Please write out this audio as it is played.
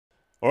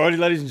Alrighty,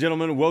 ladies and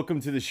gentlemen, welcome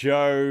to the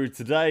show.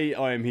 Today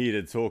I am here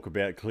to talk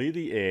about clear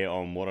the air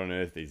on what on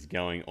earth is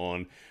going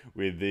on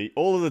with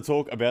all of the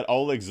talk about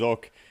Oleg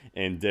Zok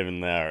and Devin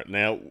Larratt.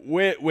 Now,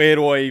 where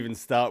do I even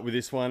start with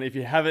this one? If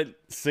you haven't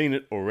seen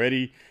it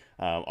already,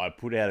 I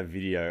put out a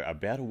video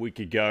about a week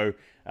ago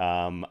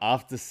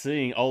after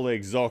seeing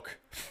Oleg Zok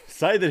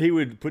say that he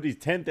would put his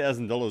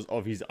 $10,000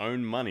 of his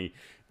own money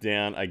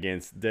down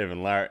against Devin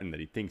Larratt and that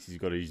he thinks he's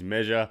got his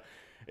measure,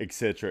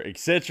 etc.,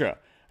 etc.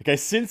 Okay,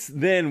 since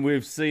then,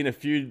 we've seen a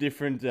few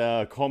different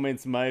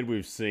comments made.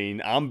 We've seen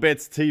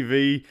Umbets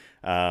TV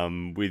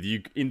with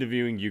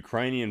interviewing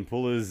Ukrainian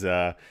pullers,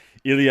 Ilya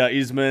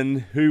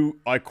Izman, who,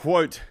 I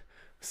quote,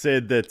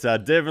 said that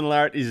Devin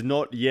Larratt is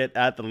not yet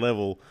at the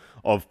level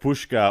of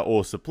Pushkar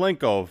or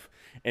Saplenkov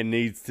and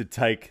needs to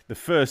take the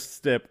first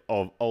step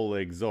of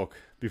Oleg Zok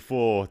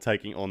before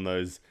taking on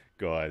those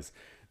guys.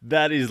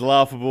 That is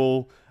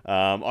laughable.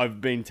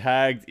 I've been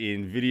tagged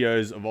in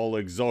videos of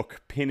Oleg Zok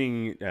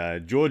pinning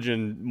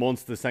Georgian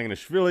monster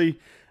Sanganishvili.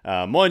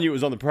 Mind you, it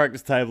was on the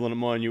practice table, and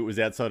mind you, it was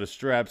outside of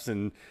straps,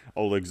 and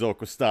Oleg Zok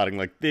was starting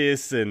like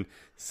this, and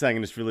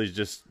Sanganishvili's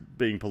just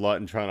being polite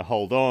and trying to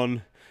hold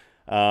on.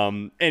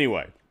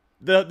 Anyway,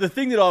 the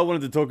thing that I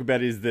wanted to talk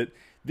about is that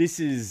this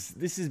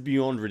is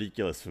beyond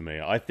ridiculous for me.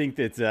 I think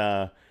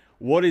that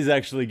what is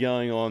actually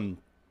going on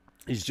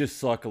is just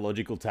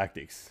psychological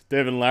tactics.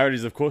 Devin Larratt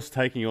is, of course,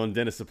 taking on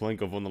Denis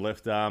Saplenkov on the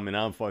left arm in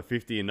Arm Fight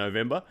 50 in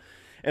November.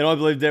 And I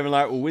believe Devin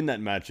Larratt will win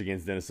that match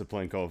against Denis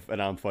Saplenkov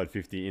at Arm Fight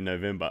 50 in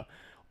November.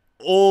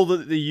 All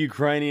the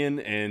Ukrainian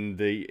and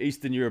the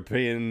Eastern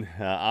European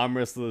arm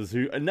wrestlers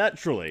who are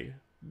naturally,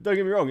 don't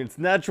get me wrong, it's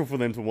natural for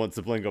them to want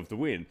Saplenkov to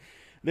win.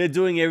 They're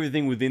doing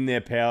everything within their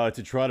power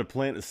to try to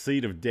plant a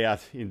seed of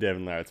doubt in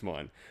Devin Larratt's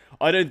mind.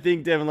 I don't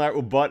think Devin Larratt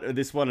will bite at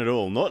this one at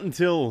all. Not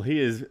until he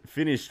is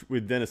finished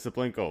with Denis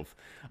Saplenkov.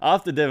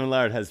 After Devin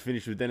Larratt has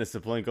finished with Denis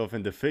Saplenkov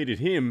and defeated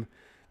him,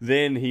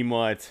 then he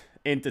might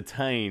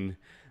entertain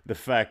the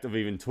fact of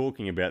even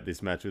talking about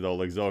this match with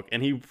Oleg Zok.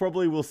 And he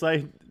probably will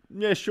say,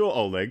 yeah, sure,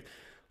 Oleg.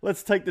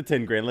 Let's take the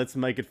 10 grand. Let's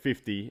make it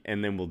 50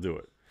 and then we'll do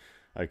it.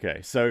 Okay,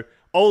 so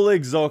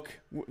Oleg Zok,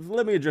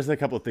 let me address a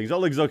couple of things.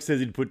 Oleg Zok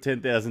says he'd put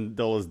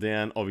 $10,000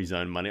 down of his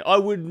own money. I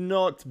would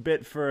not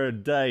bet for a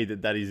day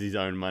that that is his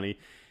own money.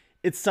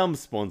 It's some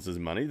sponsor's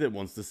money that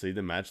wants to see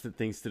the match, that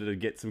thinks that it'll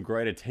get some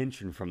great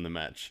attention from the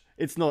match.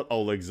 It's not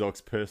Oleg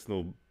Zok's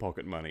personal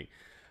pocket money.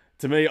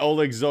 To me,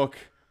 Oleg Zok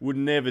would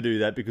never do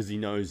that because he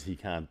knows he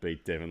can't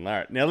beat Devin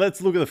Larratt. Now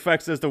let's look at the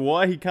facts as to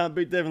why he can't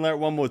beat Devin Larratt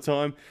one more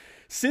time.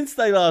 Since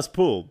they last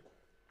pulled,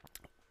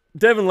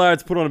 Devin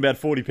Larratt's put on about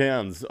 40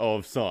 pounds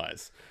of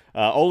size.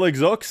 Oleg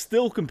Zok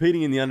still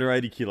competing in the under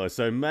 80 kilos,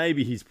 so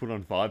maybe he's put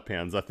on 5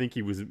 pounds. I think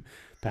he was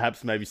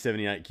perhaps maybe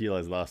 78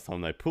 kilos last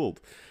time they pulled.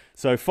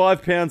 So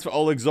 5 pounds for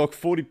Oleg Zok,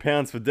 40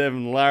 pounds for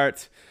Devin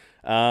Larratt.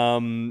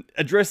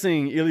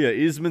 Addressing Ilya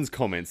Izman's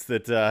comments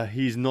that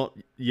he's not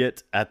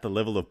yet at the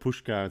level of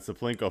Pushkar and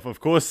Saplenkov.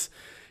 Of course,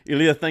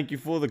 Ilya, thank you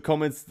for the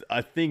comments.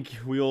 I think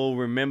we all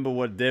remember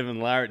what Devin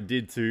Larratt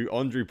did to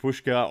Andrei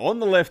Pushkar on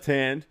the left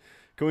hand,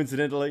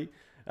 coincidentally.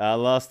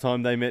 Last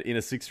time they met in a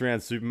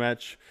 6-round super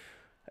match.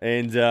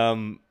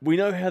 And we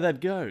know how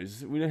that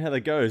goes.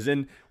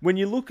 And when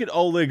you look at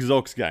Oleg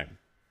Zok's game,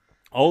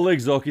 Oleg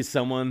Zok is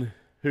someone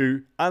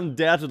who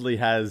undoubtedly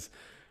has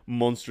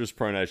monstrous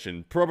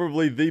pronation.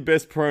 Probably the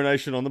best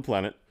pronation on the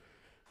planet.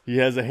 He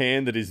has a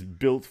hand that is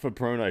built for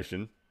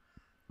pronation.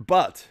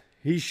 But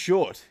he's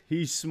short.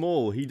 He's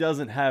small. He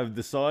doesn't have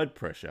the side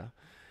pressure.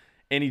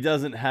 And he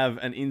doesn't have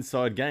an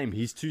inside game.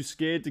 He's too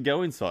scared to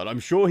go inside. I'm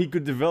sure he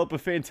could develop a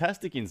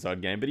fantastic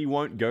inside game, but he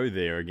won't go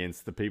there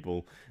against the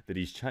people that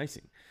he's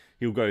chasing.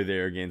 He'll go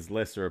there against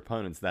lesser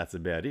opponents. That's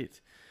about it.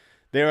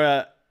 There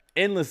are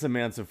endless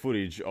amounts of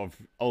footage of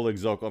Oleg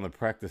Zok on the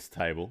practice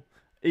table,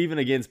 even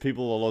against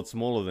people a lot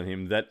smaller than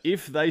him, that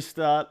if they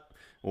start,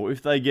 or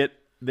if they get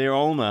their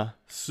ulnar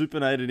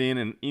supinated in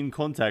and in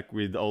contact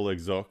with Oleg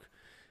Zok,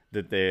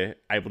 that they're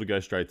able to go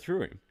straight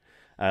through him.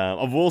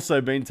 I've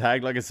also been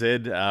tagged, like I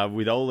said,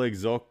 with Oleg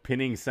Zok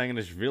pinning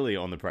Sanganishvili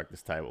on the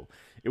practice table.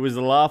 It was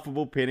a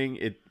laughable pinning.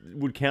 It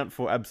would count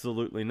for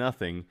absolutely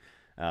nothing.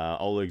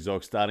 Oleg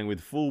Zok starting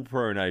with full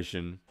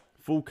pronation,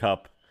 full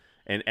cup,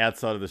 and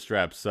outside of the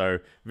straps. So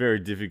very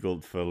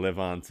difficult for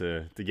Levan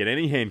to get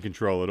any hand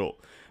control at all.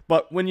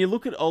 But when you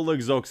look at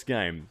Oleg Zok's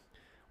game,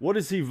 what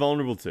is he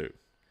vulnerable to?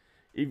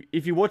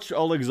 If you watch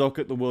Oleg Zok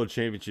at the World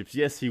Championships,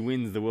 yes, he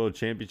wins the World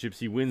Championships.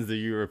 He wins the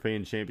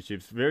European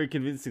Championships very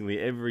convincingly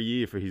every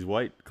year for his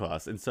weight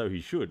class, and so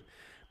he should.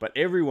 But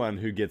everyone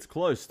who gets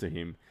close to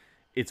him,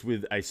 it's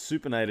with a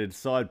supinated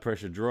side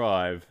pressure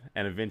drive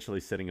and eventually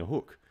setting a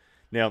hook.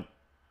 Now,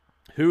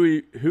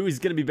 who is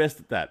going to be best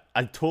at that?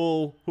 A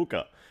tall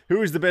hooker.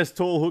 Who is the best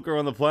tall hooker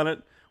on the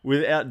planet?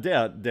 Without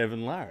doubt,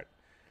 Devin Larratt.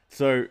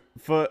 So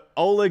for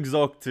Oleg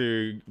Zok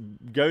to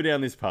go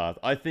down this path,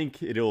 I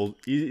think it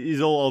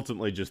is all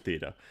ultimately just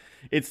theatre.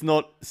 It's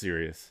not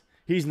serious.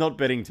 He's not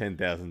betting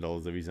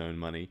 $10,000 of his own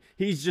money.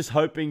 He's just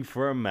hoping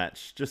for a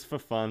match, just for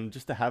fun,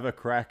 just to have a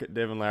crack at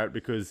Devin Larratt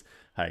because,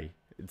 hey,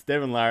 It's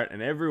Devin Larratt,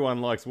 and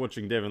everyone likes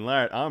watching Devin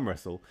Larratt arm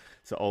wrestle,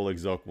 so Oleg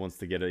Zok wants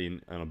to get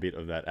in on a bit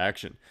of that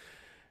action.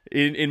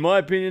 In my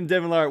opinion,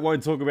 Devin Larratt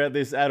won't talk about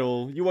this at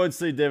all. You won't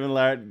see Devin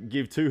Larratt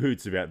give two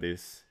hoots about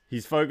this.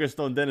 He's focused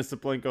on Denis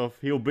Saplenkov.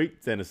 He'll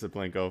beat Denis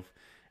Saplenkov,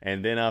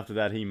 and then after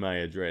that, he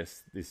may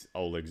address this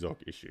Oleg Zok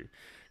issue.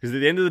 Because at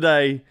the end of the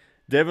day,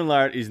 Devin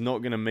Larratt is not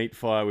going to meet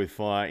fire with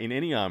fire in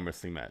any arm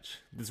wrestling match.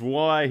 That's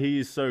why he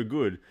is so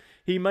good.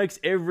 He makes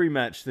every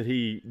match that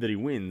he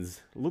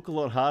wins look a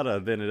lot harder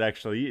than it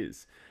actually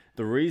is.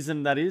 The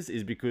reason that is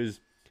because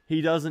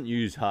he doesn't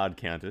use hard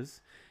counters.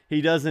 He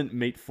doesn't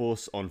meet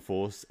force on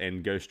force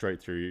and go straight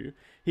through you.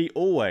 He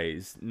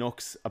always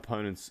knocks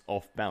opponents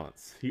off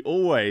balance. He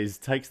always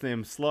takes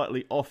them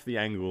slightly off the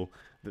angle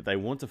that they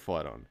want to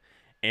fight on.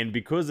 And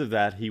because of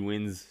that, he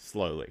wins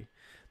slowly.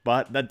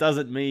 But that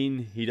doesn't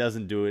mean he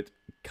doesn't do it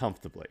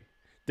comfortably.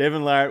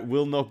 Devin Larratt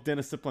will knock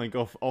Denis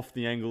Saplenkov off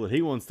the angle that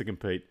he wants to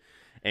compete.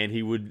 And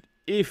he would,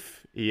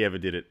 if he ever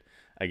did it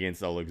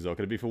against Oleg Zok,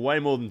 it'd be for way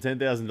more than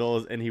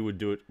 $10,000 and he would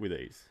do it with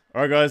ease.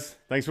 Alright guys,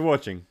 thanks for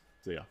watching.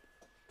 See ya.